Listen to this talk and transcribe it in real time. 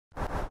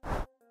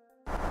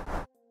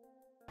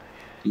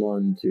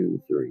1,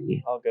 2,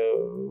 3. I'll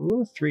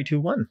go 3, 2,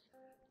 1.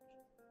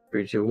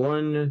 3, 2,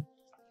 1.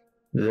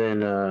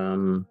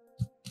 Then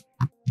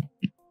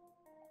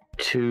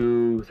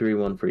 2, 3,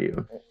 1 for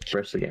you.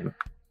 Rest of the game.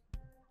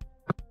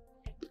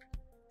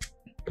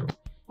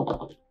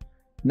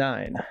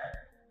 9.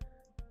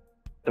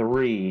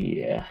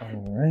 3.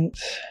 All right.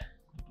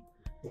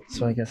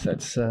 So I guess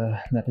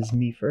that is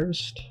me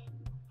first.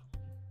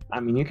 I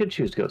mean, you could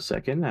choose to go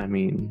second. I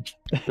mean,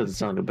 doesn't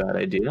sound like a bad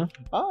idea.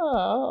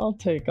 I'll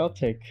take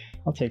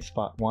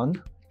spot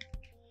 1.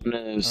 I'm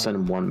gonna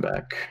send 1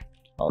 back.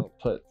 I'll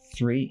put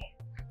 3.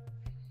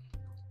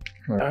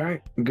 All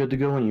right, good to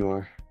go when you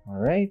are. All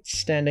right,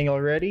 standing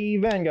already.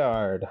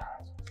 Vanguard.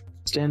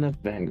 Stand up,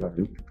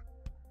 Vanguard.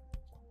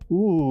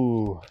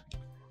 Ooh.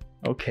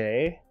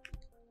 Okay.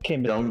 Okay,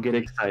 Mr. Don't get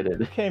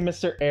excited. Okay,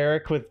 Mr.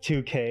 Eric with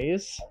 2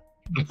 Ks.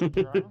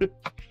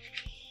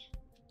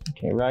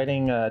 Okay,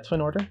 writing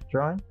twin order,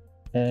 drawing,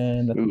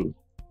 and Ooh.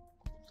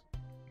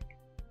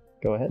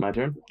 Go ahead. My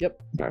turn? Yep.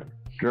 All right.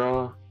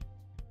 Draw.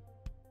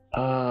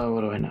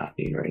 What do I not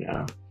need right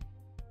now?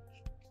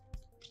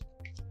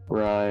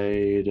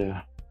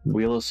 Ride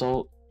Wheel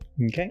Assault.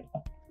 Okay.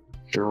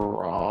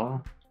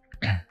 Draw.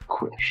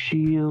 Quick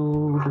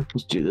Shield.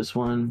 Let's do this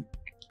one.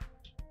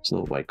 It's a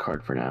little white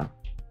card for now.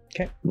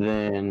 Okay.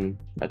 Then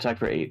attack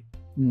for 8.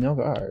 No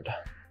guard.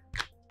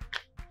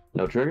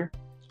 No trigger?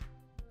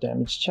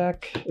 Damage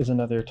check is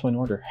another twin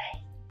order.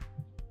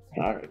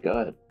 Alright, go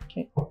ahead.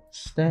 Okay.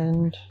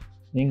 Stand.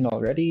 Named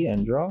already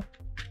and draw.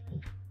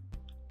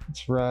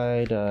 Let's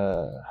ride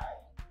let's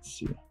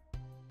see.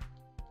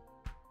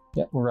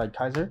 Yeah, we'll ride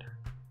Kaiser.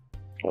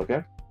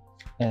 Okay.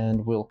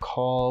 And we'll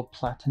call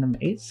Platinum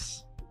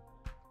Ace.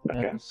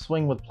 Okay. And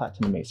swing with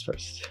Platinum Ace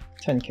first.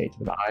 10k to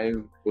the back. I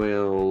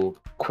will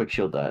quick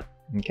shield that.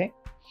 Okay.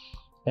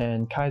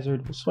 And Kaiser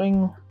will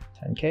swing.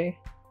 10k.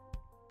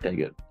 Yeah,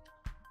 good.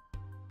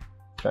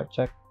 Strike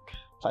check.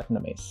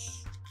 Platinum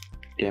Ace.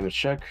 Damage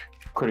check.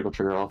 Critical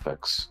trigger all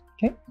effects.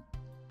 Okay.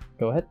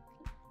 Go ahead.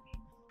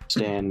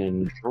 Stand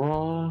and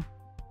draw.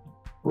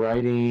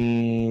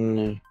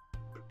 Riding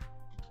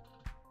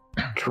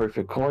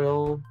Terrific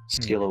Coil.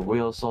 Skill of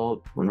Wheel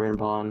Assault. When ran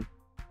upon.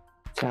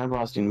 Kind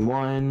blasting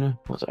 1.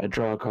 Let's I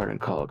draw a card and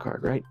call a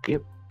card, right?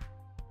 Yep.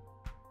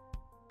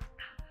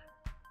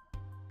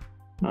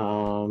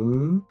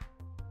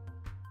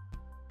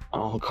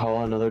 I'll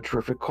call another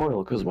Terrific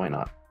Coil, because why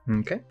not?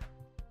 Okay.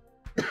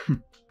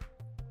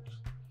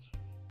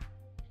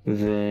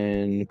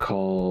 Then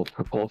call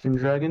Propulsion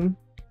Dragon.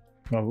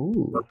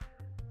 Oh.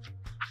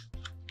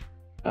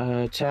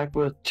 Attack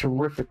with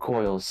Terrific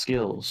Coil.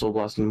 Skill. Soul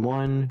Blasting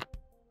 1.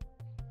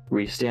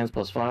 Restands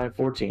 +5.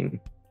 14.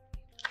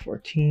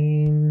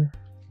 14.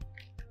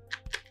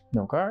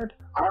 No card.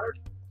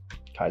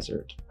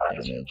 Kaiser.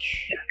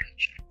 Damage.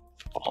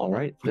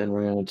 Alright, then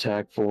we're going to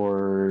attack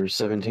for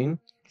 17.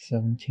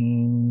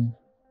 17.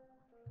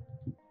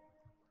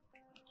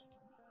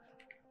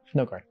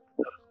 No card.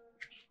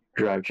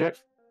 Drive check.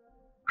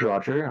 Draw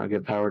trigger. I'll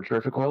give power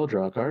Terrific Coil.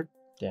 Draw a card.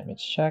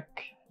 Damage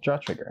check. Draw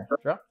trigger.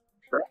 Draw.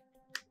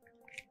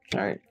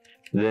 Alright.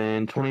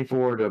 Then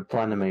 24 to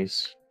Platinum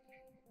Ace.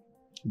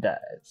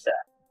 Dies.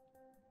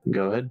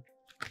 Go ahead.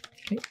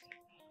 Okay.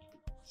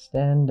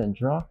 Stand and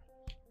draw.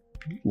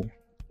 Ooh.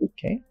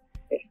 Okay.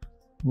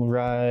 We'll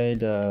ride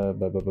Brad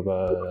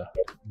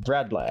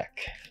Black.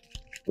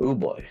 Oh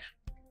boy.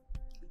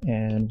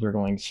 And we're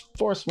going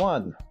Force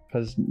 1,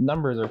 because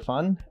numbers are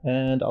fun.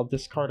 And I'll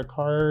discard a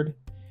card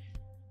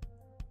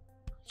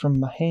from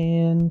my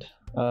hand.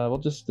 We'll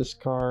just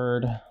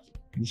discard a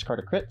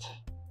crit.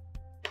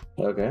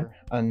 Okay.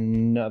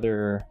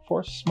 Another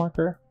force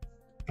marker.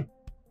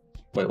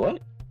 Wait,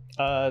 what?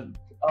 Oh,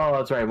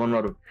 that's right. One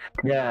road.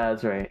 Yeah,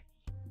 that's right.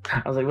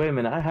 I was like, wait a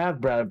minute. I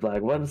have Brad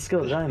Black. What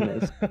skill did I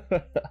miss?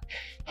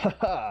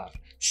 Haha.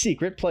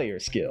 Secret player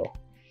skill.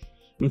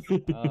 Let's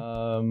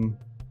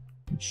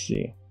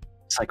see.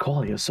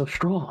 Psychology is so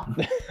strong.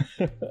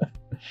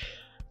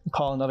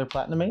 Call another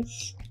Platinum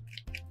Ace.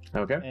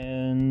 Okay.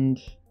 And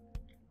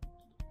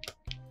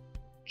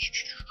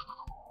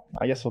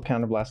I guess we'll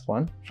counterblast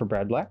 1 for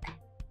Brad Black.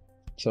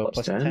 So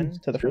plus 10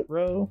 to the front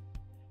row.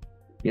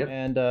 Yep.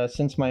 And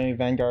since my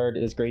Vanguard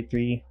is grade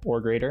 3 or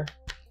greater,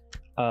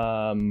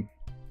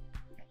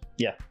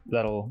 yeah,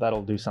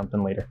 that'll do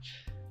something later.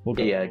 We'll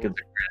go good.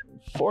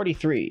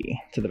 43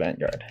 to the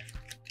Vanguard.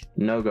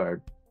 No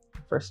guard.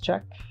 First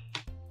check.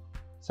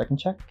 Second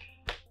check.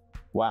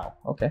 Wow,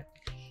 okay.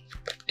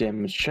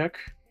 Damage check.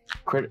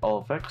 Crit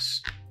all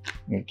effects.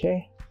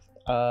 Okay.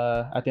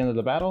 At the end of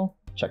the battle,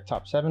 check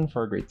top 7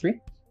 for a grade 3.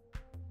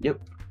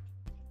 Yep.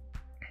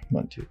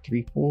 1, 2,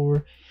 3,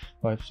 4,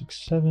 5,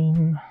 6,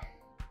 7.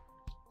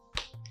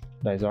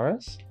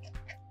 Dizaris.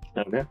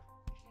 Okay.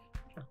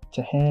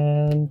 To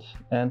hand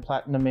and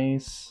Platinum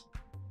Ace.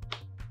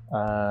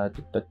 For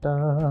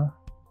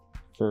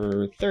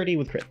 30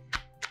 with crit.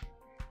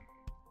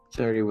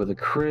 30 with a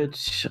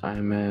crit.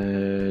 I'm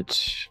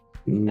at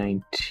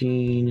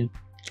 19.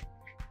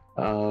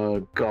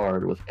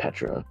 Guard with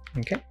Petra.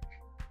 Okay.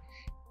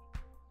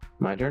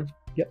 My turn?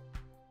 Yep.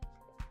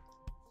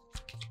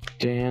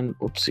 Stand.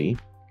 Oopsie.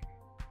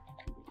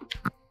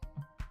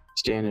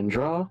 Stand and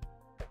draw.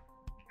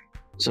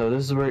 So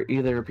this is where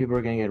either people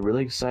are going to get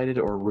really excited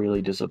or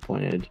really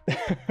disappointed.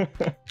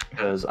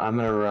 Because I'm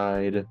going to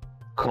ride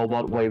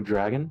Cobalt Wave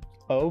Dragon.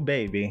 Oh,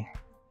 baby.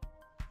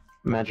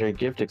 Magic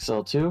Gift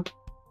XL2.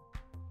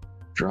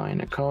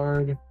 Drawing a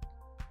card.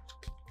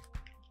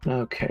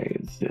 Okay.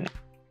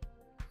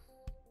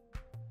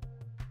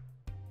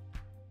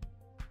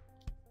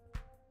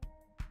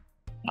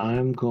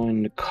 I'm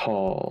going to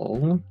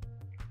call...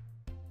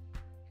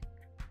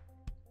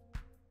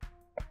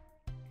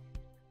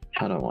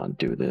 How do I want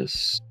to do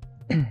this?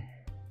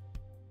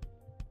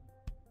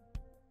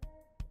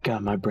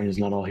 God, my brain is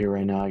not all here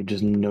right now. I'm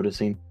just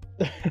noticing.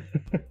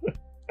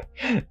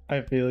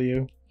 I feel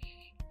you.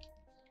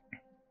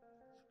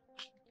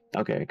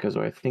 Okay, because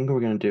what I think we're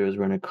going to do is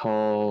we're going to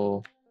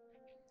call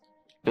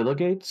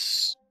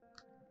Gates.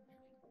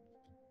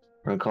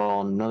 We're going to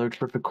call another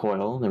Terrific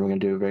Coil. Then we're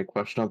going to do a very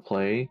questionable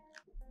play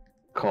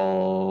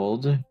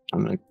called...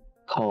 I'm going to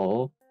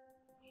call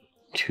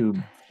 2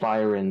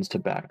 Byrons to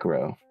back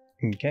row.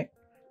 Okay.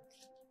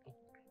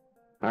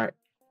 Alright.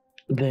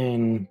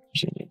 Then,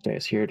 just going to need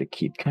dice here to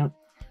keep count.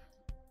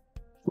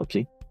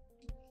 Whoopsie.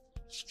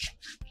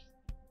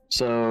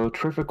 So,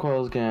 Terrific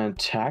Coil is going to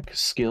attack,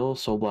 skill,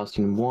 Soul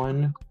Blasting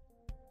 1.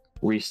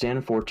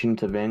 Restand 14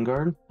 to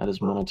Vanguard. That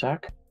is 1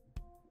 attack.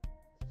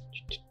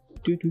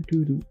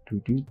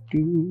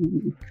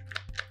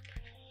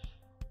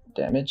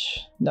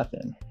 Damage,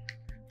 nothing.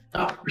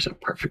 Oh, works out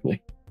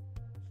perfectly.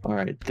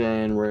 Alright,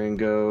 then we're going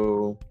to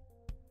go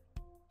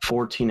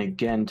 14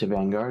 again to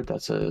Vanguard.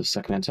 That's a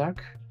 2nd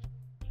attack.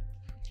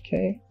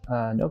 Okay,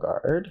 no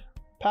guard.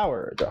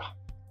 Powered.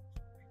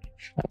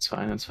 That's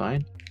fine, that's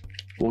fine.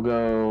 We'll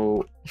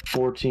go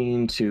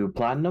 14 to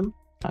Platinum.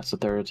 That's the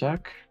 3rd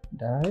attack.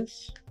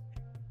 Dies.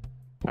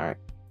 Alright.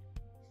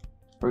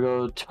 We'll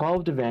go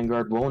 12 to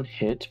Vanguard. Won't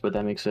hit, but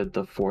that makes it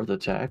the 4th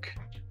attack.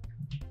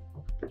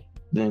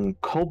 Then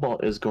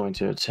Cobalt is going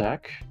to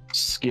attack.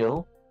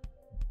 Skill.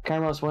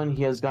 Kairos 1,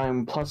 he has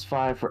gotten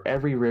 +5 for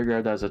every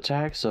rearguard that's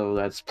attacked, so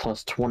that's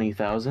plus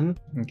 20,000.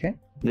 Okay.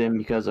 Then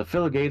because of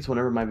Gates,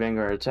 whenever my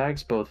Vanguard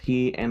attacks, both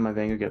he and my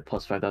Vanguard get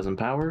plus 5,000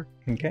 power.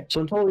 Okay.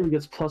 So in total he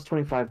gets plus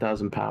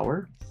 25,000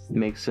 power.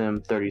 Makes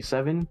him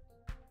 37.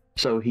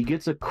 So he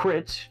gets a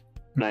crit,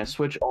 and I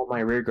switch all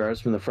my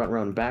rearguards from the front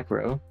row and back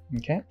row.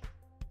 Okay.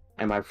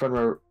 And my front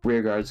row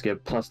rearguards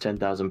get plus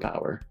 10,000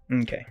 power.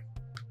 Okay.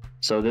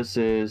 So this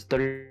is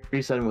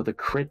 37 with a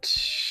crit.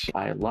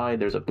 I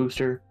lied, there's a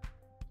booster.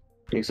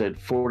 He said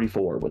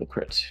 44 with a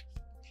crit.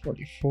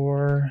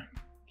 44.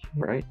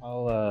 Right?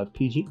 I'll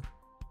PG.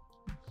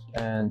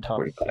 And top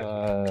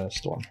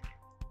Storm.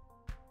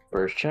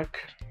 First check.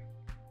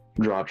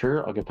 Draw a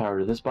turn. I'll give power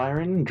to this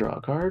Byron. Draw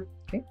a card.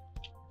 Okay.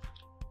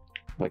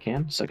 If I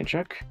can. Second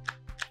check.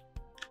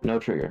 No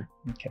trigger.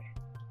 Okay.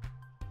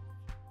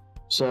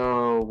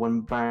 So when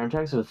Byron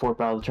attacks, it's a 4th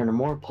battle turn or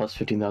more, plus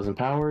 15,000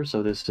 power.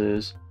 So this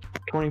is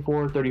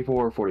 24,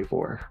 34,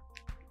 44.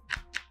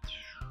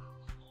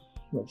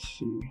 Let's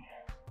see.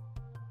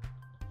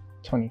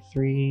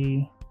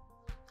 23.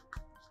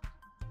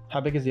 How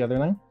big is the other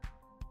line?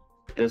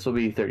 This will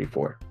be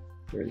 34.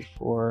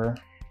 34.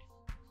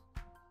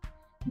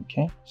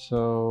 Okay,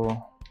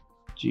 so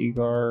G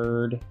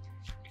guard.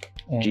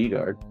 G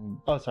guard.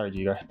 Oh, sorry,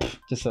 G guard.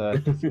 Just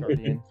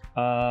Guardian.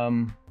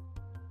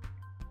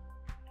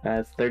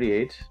 That's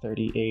 38.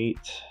 38.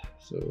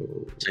 So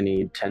I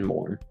need 10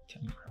 more.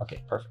 10 more.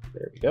 Okay, perfect.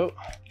 There we go.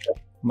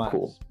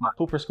 Cool. My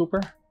pooper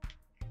scooper.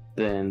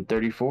 Then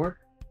 34.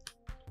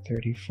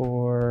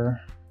 34.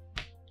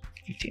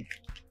 15.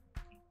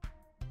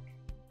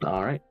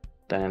 All right.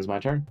 That ends my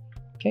turn.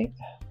 Okay.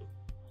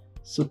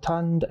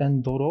 Sutand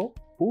and Doro.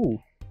 Ooh.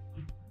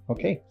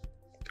 Okay.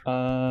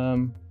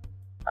 I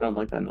don't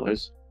like that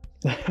noise.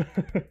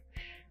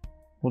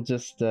 We'll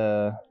just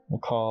we'll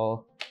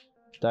call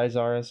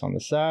Dizaris on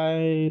the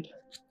side.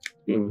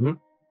 Mm-hmm.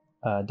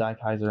 Die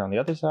Kaiser on the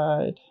other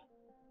side.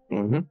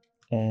 Mm-hmm.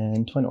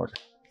 And Twin Order.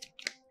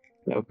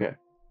 Okay.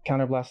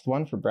 Counterblast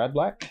 1 for Brad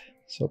Black.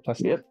 So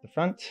plus Yep. to the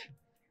front.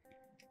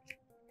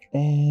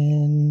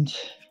 And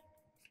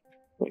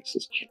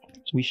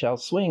we shall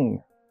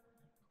swing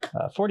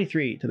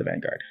 43 to the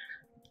Vanguard.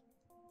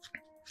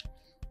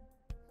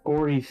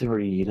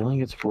 43. It only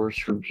gets worse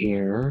from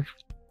here.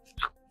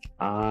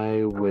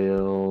 I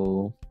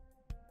will...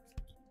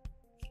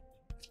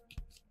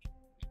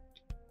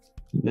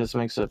 This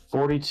makes it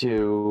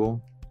 42.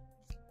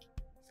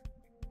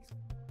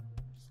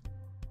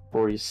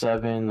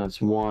 47.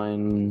 That's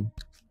 1.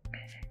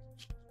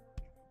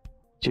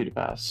 2 to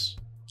pass.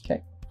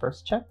 Okay,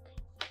 first check.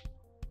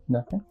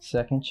 Nothing.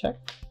 Second check.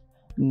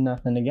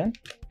 Nothing again.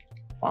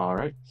 All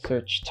right.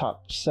 Search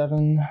top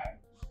 7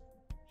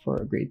 for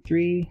a grade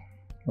 3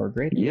 or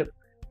greater. Yep.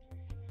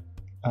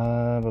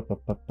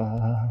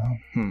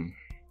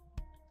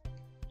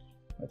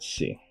 Let's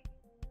see.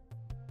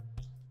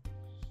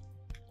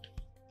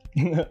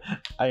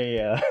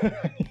 I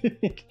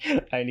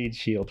need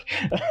shield.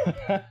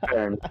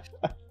 Fair enough.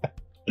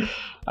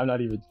 I'm not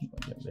even.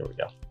 There we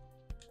go.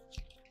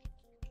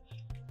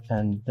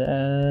 And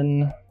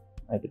then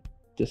I could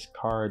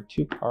discard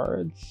 2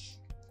 cards.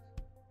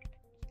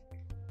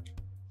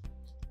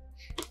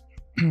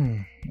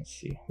 Let's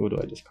see, who do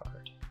I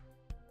discard?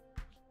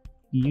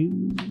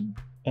 You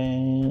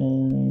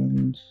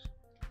and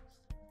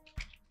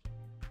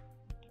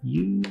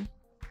you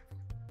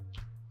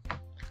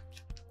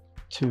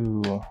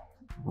to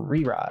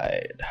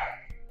reride.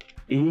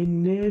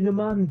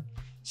 Enigman.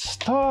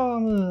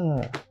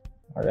 Storm.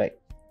 All right.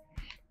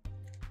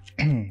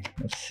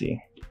 Let's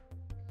see.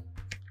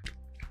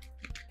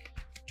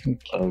 Okay.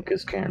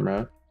 Focus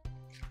camera.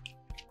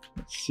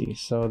 Let's see.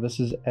 So this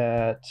is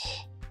at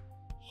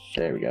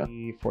There we go.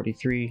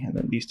 43, and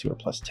then these 2 are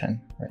plus 10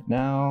 right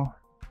now.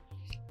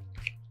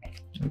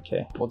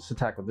 Okay, we'll just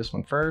attack with this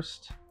one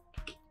first.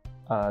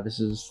 This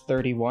is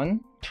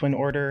 31. Twin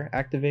Order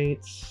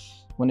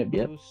activates when it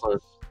boosts.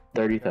 Plus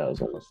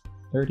 30,000. Plus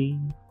 30.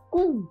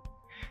 Woo.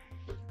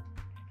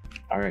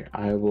 All right,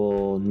 I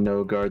will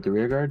no guard the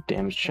rear guard.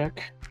 Damage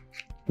check.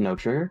 No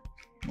trigger.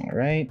 All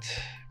right.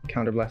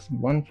 Counterblasting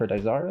 1 for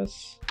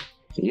Dizaris.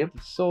 Yep.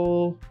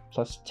 Soul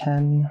plus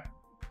 10.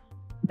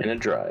 And a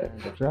drive.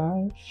 And a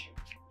drive.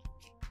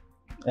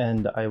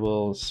 And I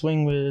will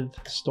swing with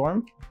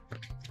Storm.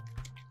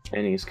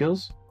 Any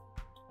skills?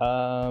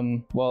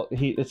 Well,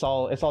 it's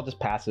all just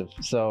passive.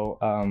 So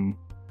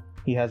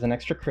he has an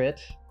extra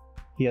crit.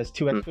 He has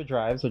 2 extra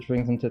drives, which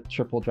brings him to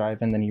triple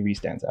drive, and then he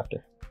restands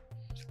after.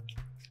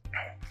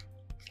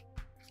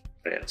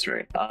 Yeah, that's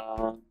right.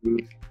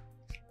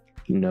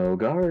 No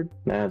guard.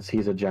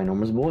 He's a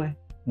ginormous boy.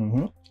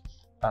 Mm-hmm.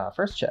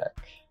 First check,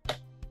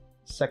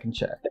 second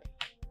check,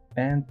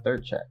 and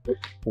third check.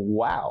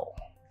 Wow.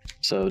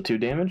 So 2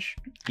 damage.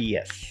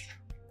 Yes.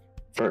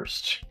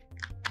 First.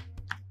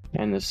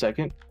 And the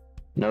second,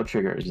 no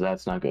triggers.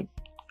 That's not good.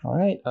 All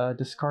right.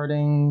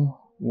 Discarding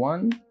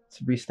 1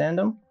 to restand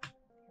him,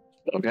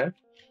 Okay.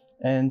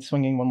 and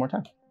swinging 1 more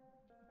time.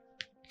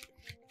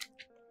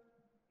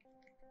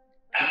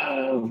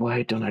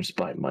 Why don't I just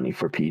buy money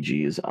for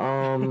PGs?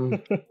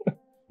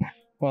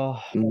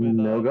 Well, with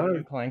No guard.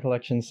 new Clan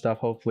Collection stuff,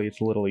 hopefully it's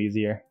a little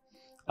easier.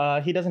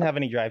 He doesn't have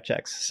any drive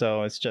checks,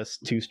 so it's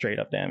just 2 straight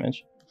up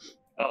damage.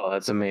 Oh,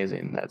 that's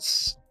amazing.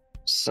 That's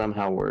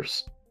somehow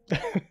worse.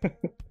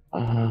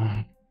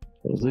 At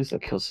least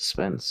that kills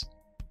suspense.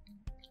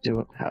 Do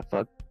it. Have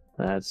fuck.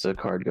 That's a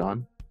card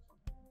gone.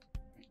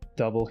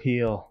 Double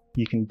heal.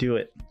 You can do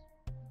it.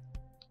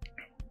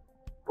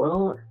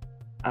 Well,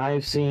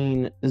 I've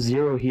seen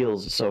 0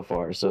 heals so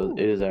far, so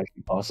it is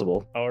actually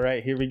possible. All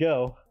right, here we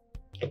go.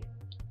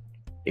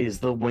 Is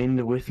the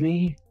wind with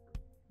me?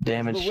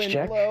 Damage Does the wind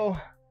check. blow?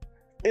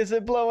 Is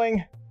it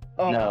blowing?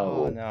 Oh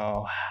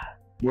No.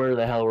 Where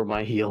the hell were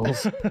my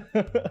heals?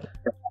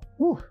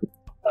 Whew.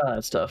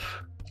 That's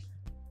tough.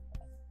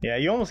 Yeah,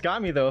 you almost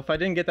got me though. If I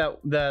didn't get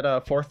that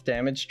 4th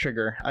damage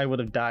trigger, I would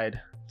have died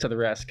to the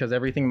rest because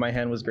everything in my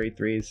hand was grade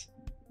 3s.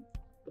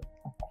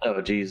 Oh,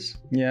 jeez.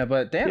 Yeah,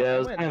 but damn, Yeah, it I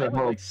was went kind of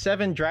like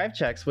 7 drive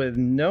checks with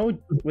no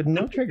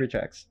trigger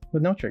checks,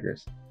 with no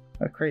triggers.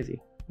 That's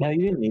crazy. Yeah,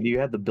 you didn't need. You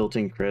had the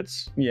built-in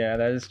crits. Yeah,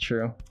 that is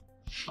true.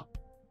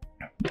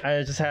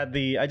 I just had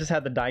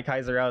the Die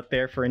Kaiser out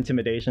there for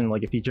intimidation.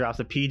 Like if he drops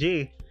a PG,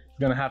 he's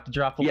gonna have to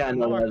drop a Yeah,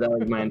 little no, more. that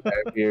was my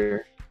entire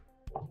fear.